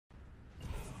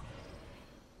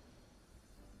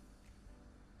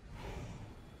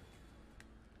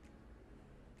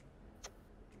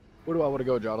Where do I want to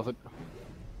go, Jonathan?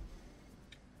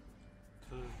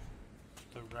 To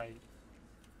the right.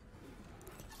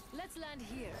 Let's land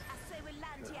here. I say we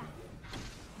land here.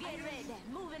 Get ready.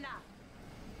 Moving up.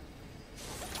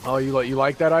 Oh, you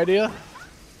like that idea?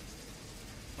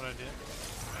 What I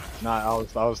did? Nah,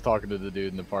 I was talking to the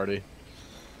dude in the party.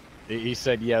 He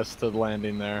said yes to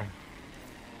landing there.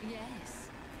 Yes.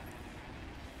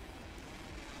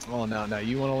 Oh, now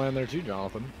you want to land there too,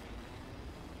 Jonathan?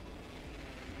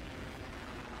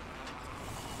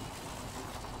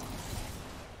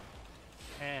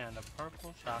 And a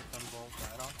purple shotgun bolt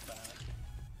right off the bat.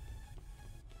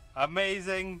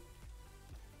 Amazing!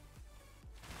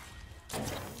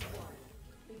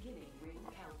 Beginning ring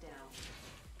countdown.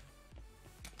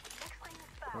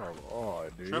 Oh,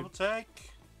 dude. Triple take.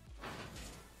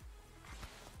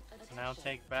 So now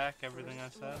take back everything I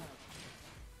said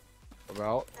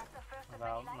About?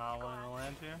 about not wanting to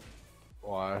land here.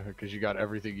 Why? Because you got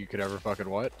everything you could ever fucking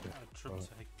what? Triple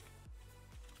take.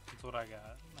 That's what I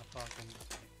got. I fucking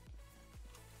take.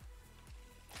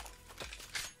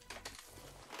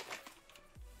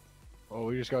 Oh,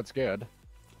 we just got scared.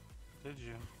 Did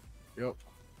you? Yep.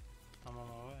 I'm on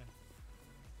my way.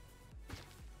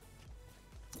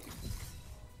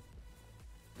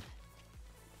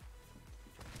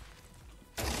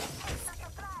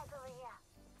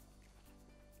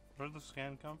 Where'd the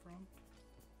scan come from?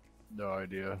 No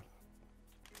idea.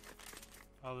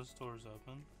 Oh, this door's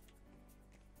open.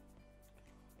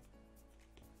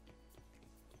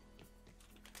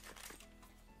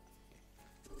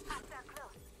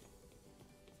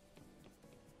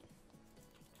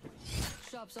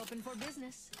 Shop's open for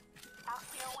business. I'll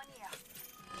see you one year.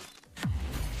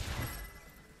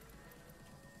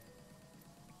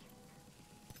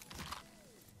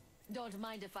 Don't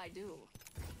mind if I do.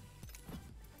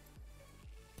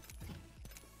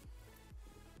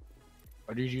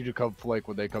 I need you to come flake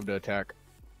when they come to attack.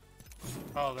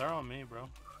 Oh, they're on me, bro.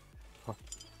 I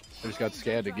just got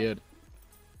scanned again.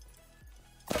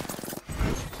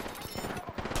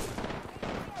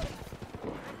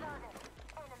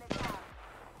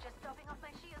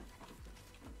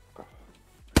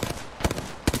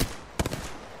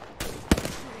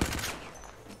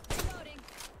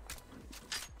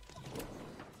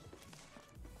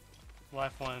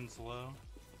 Lifeline's low.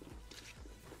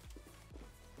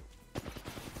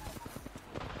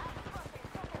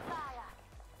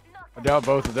 I doubt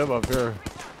both of them up here.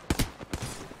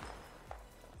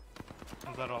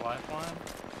 Is that a lifeline?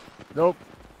 Nope.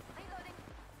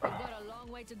 We've got a long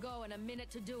way to go and a minute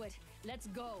to do it. Let's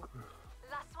go.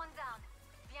 Last one down.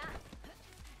 Bien.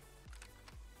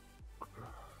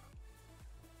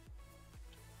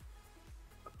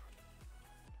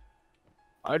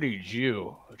 I need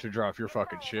you to drop your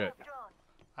fucking shit.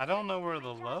 I don't know where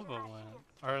the lava went.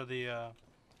 Or the,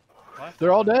 lifeline.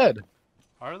 They're all dead.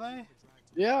 Are they?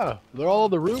 Yeah, they're all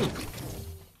on the roof.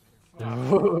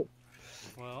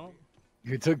 Well,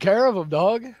 You took care of them,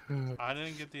 dog. I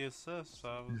didn't get the assist, so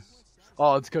I was...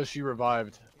 Oh, it's because she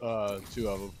revived two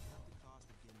of them.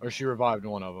 Or she revived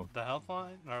one of them. The health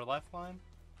line? Or lifeline?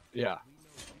 Yeah.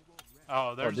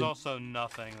 Oh, there's did- also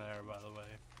nothing there, by the way.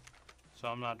 So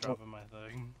I'm not dropping my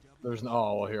thing. There's no.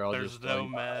 Oh, well, here, I'll There's just. no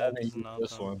I haven't meds, used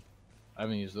this nothing. one. I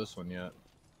haven't used this one yet.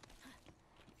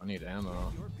 I need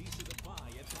ammo. Your piece of the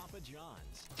pie at Papa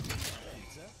John's.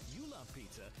 Pizza, you love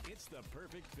pizza. It's the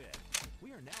perfect fit.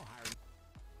 We are now hiring.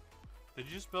 Did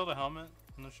you just build a helmet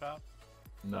in the shop?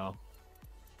 No.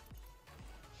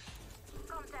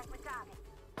 Contact with target.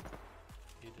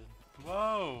 You did.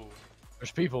 Whoa!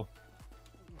 There's people.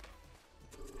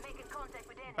 Making contact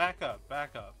with enemy. Back up,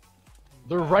 back up.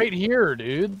 They're right here,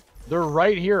 dude. They're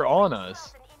right here on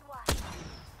us.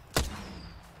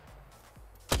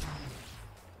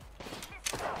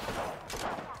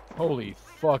 Holy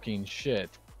fucking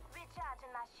shit. Recharging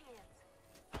my shields.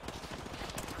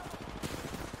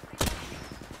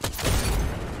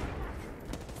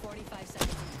 45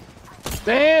 seconds.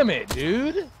 Damn it,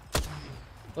 dude.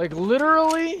 Like,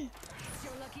 literally? It's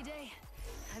your lucky day.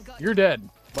 I've got You're dead.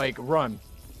 Like, run.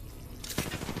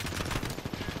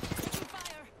 taking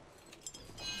fire.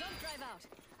 Don't drive out.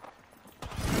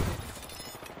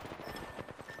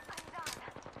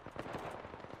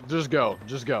 Just go.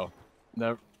 Just go.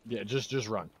 No, yeah, just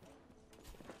run.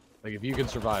 Like, if you can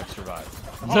survive, survive.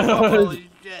 Holy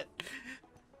shit!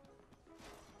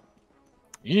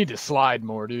 You need to slide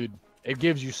more, dude. It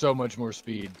gives you so much more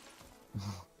speed.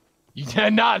 You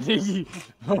did not.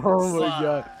 Oh my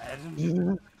god.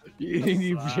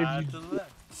 Slide to the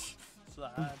left.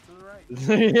 Slide to the right.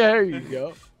 There you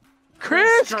go.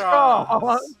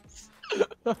 Crisscross.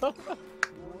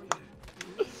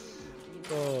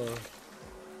 Oh.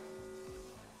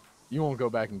 You won't go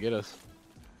back and get us.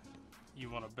 You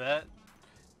want to bet?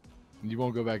 You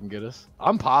won't go back and get us.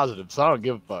 I'm positive, so I don't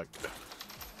give a fuck.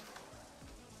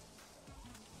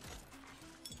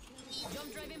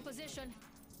 Jump drive in position.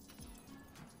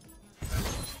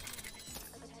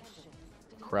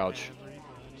 Crouch. Everybody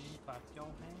clap your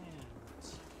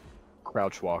hands.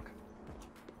 Crouch walk.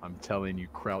 I'm telling you,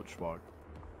 crouch walk.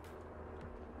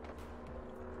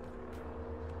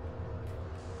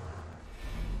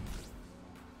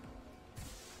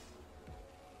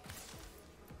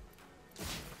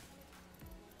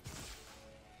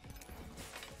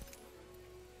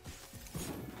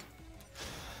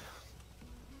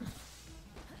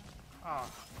 Ah,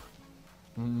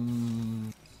 I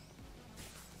don't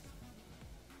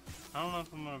know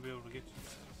if I'm gonna be able to get you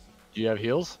guys. Do you have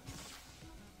heals?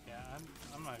 Yeah,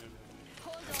 I'm not gonna be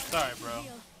able to get you. Hold on. Sorry, bro.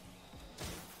 Heal.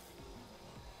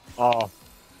 Oh,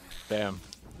 damn.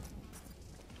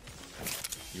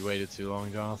 You waited too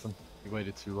long, Jonathan. You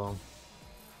waited too long.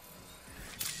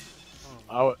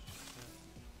 Oh,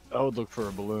 I would look for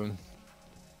a balloon.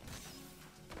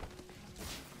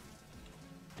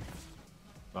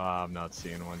 I'm not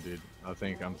seeing one, dude. I'm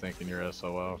thinking you're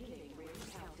SOL. Hold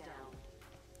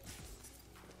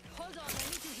on, I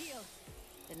need to heal.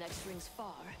 The next ring's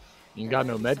far. You got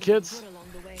no Something med kits? good along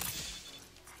the way. I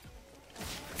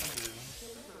do.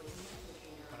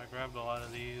 But I grabbed a lot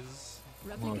of these.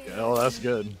 Replicate Okay, oh, that's action.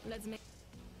 good. Let's make.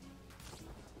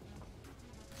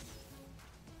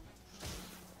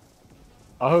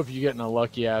 I hope you get in a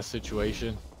lucky ass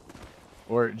situation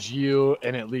where it's you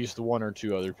and at least one or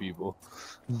two other people.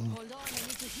 Hold on, I need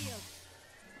to heal.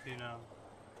 You know.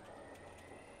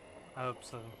 I hope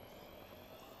so.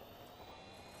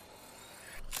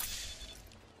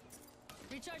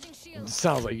 Recharging It shields.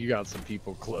 sounds like you got some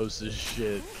people close as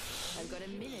shit. I've got a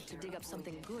minute to dig up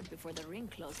something good before the ring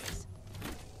closes.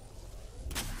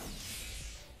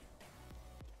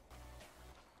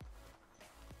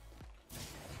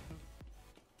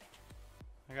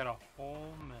 I got a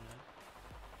whole minute.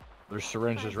 There's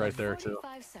syringes right there too.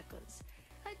 45 seconds.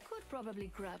 I could probably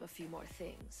grab a few more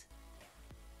things.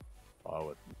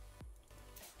 All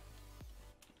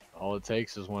it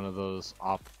takes is one of those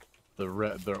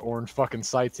the orange fucking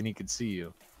sights and he could see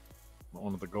you.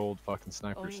 One of the gold fucking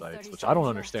sniper Only sights, 30 which I don't seconds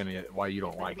understand yet why you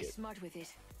don't Better like be it. smart with it.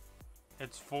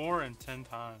 It's 4 and 10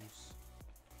 times.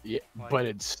 Yeah, Like- but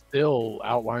it still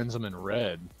outlines them in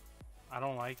red. I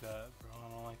don't like that, bro. I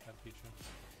don't like that feature.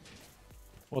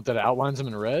 What, that outlines them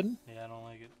in red? Yeah, I don't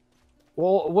like it.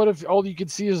 Well, what if all you can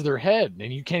see is their head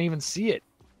and you can't even see it?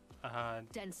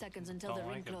 10 seconds until Don't the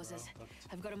ring like it, bro. closes. That's-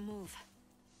 I've got to move.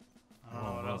 I don't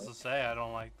know what else to say. I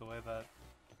don't like the way that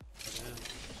it is.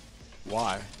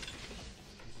 Why?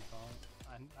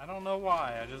 I don't know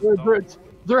why. I just There, don't.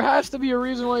 there has to be a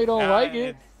reason why you don't like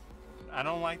it. I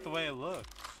don't like the way it looks.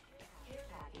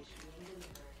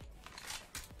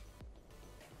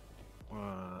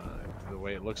 The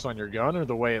way it looks on your gun, or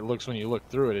the way it looks when you look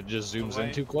through it? It just zooms in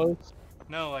way- too close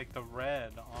No, like the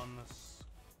red on the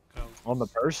scope. on the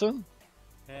person.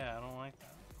 Yeah, I don't like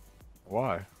that.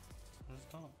 Why? I just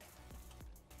don't.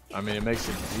 I mean, it makes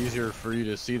it easier for you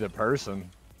to see the person.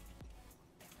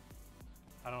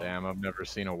 I don't. Damn, I've never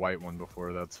seen a white one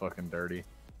before. That's fucking dirty.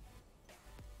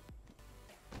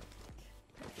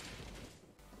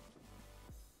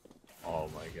 Oh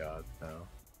my god, no.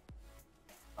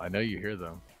 I know you hear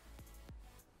them.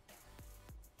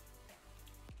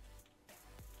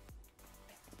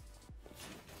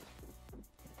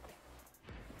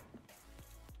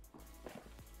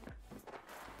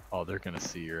 Oh, they're gonna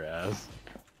see your ass.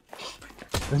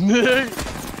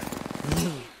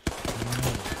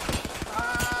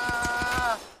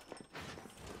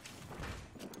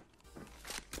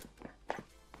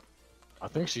 I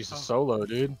think she's a solo,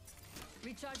 dude.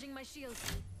 Recharging my shields.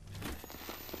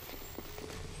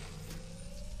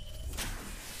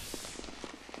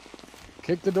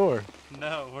 Kick the door.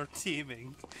 No, we're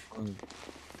teaming.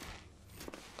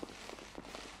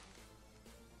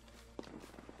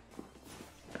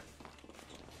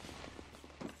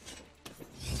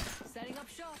 Setting up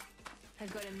shop.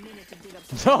 I've got a minute to dig up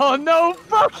some. Oh, no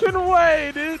fucking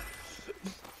way, dude.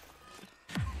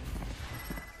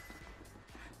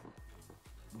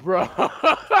 Bro.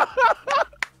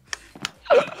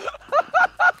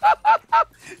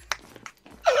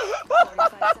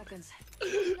 45 seconds.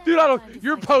 Dude,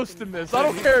 you're posting this. I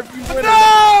don't care if you win.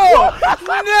 No!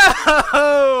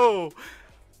 No!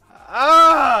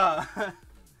 Ah!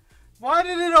 Why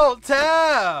did it alt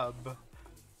tab?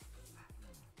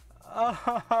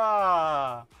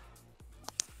 Ah!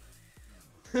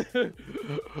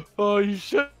 Oh, you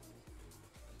should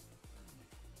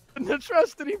shouldn't have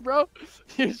trusted him, bro.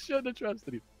 You shouldn't have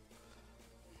trusted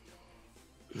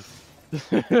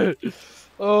him.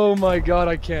 Oh my god,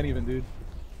 I can't even, dude.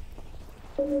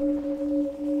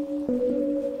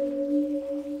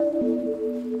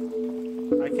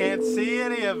 I can't see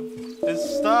any of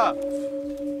his stuff.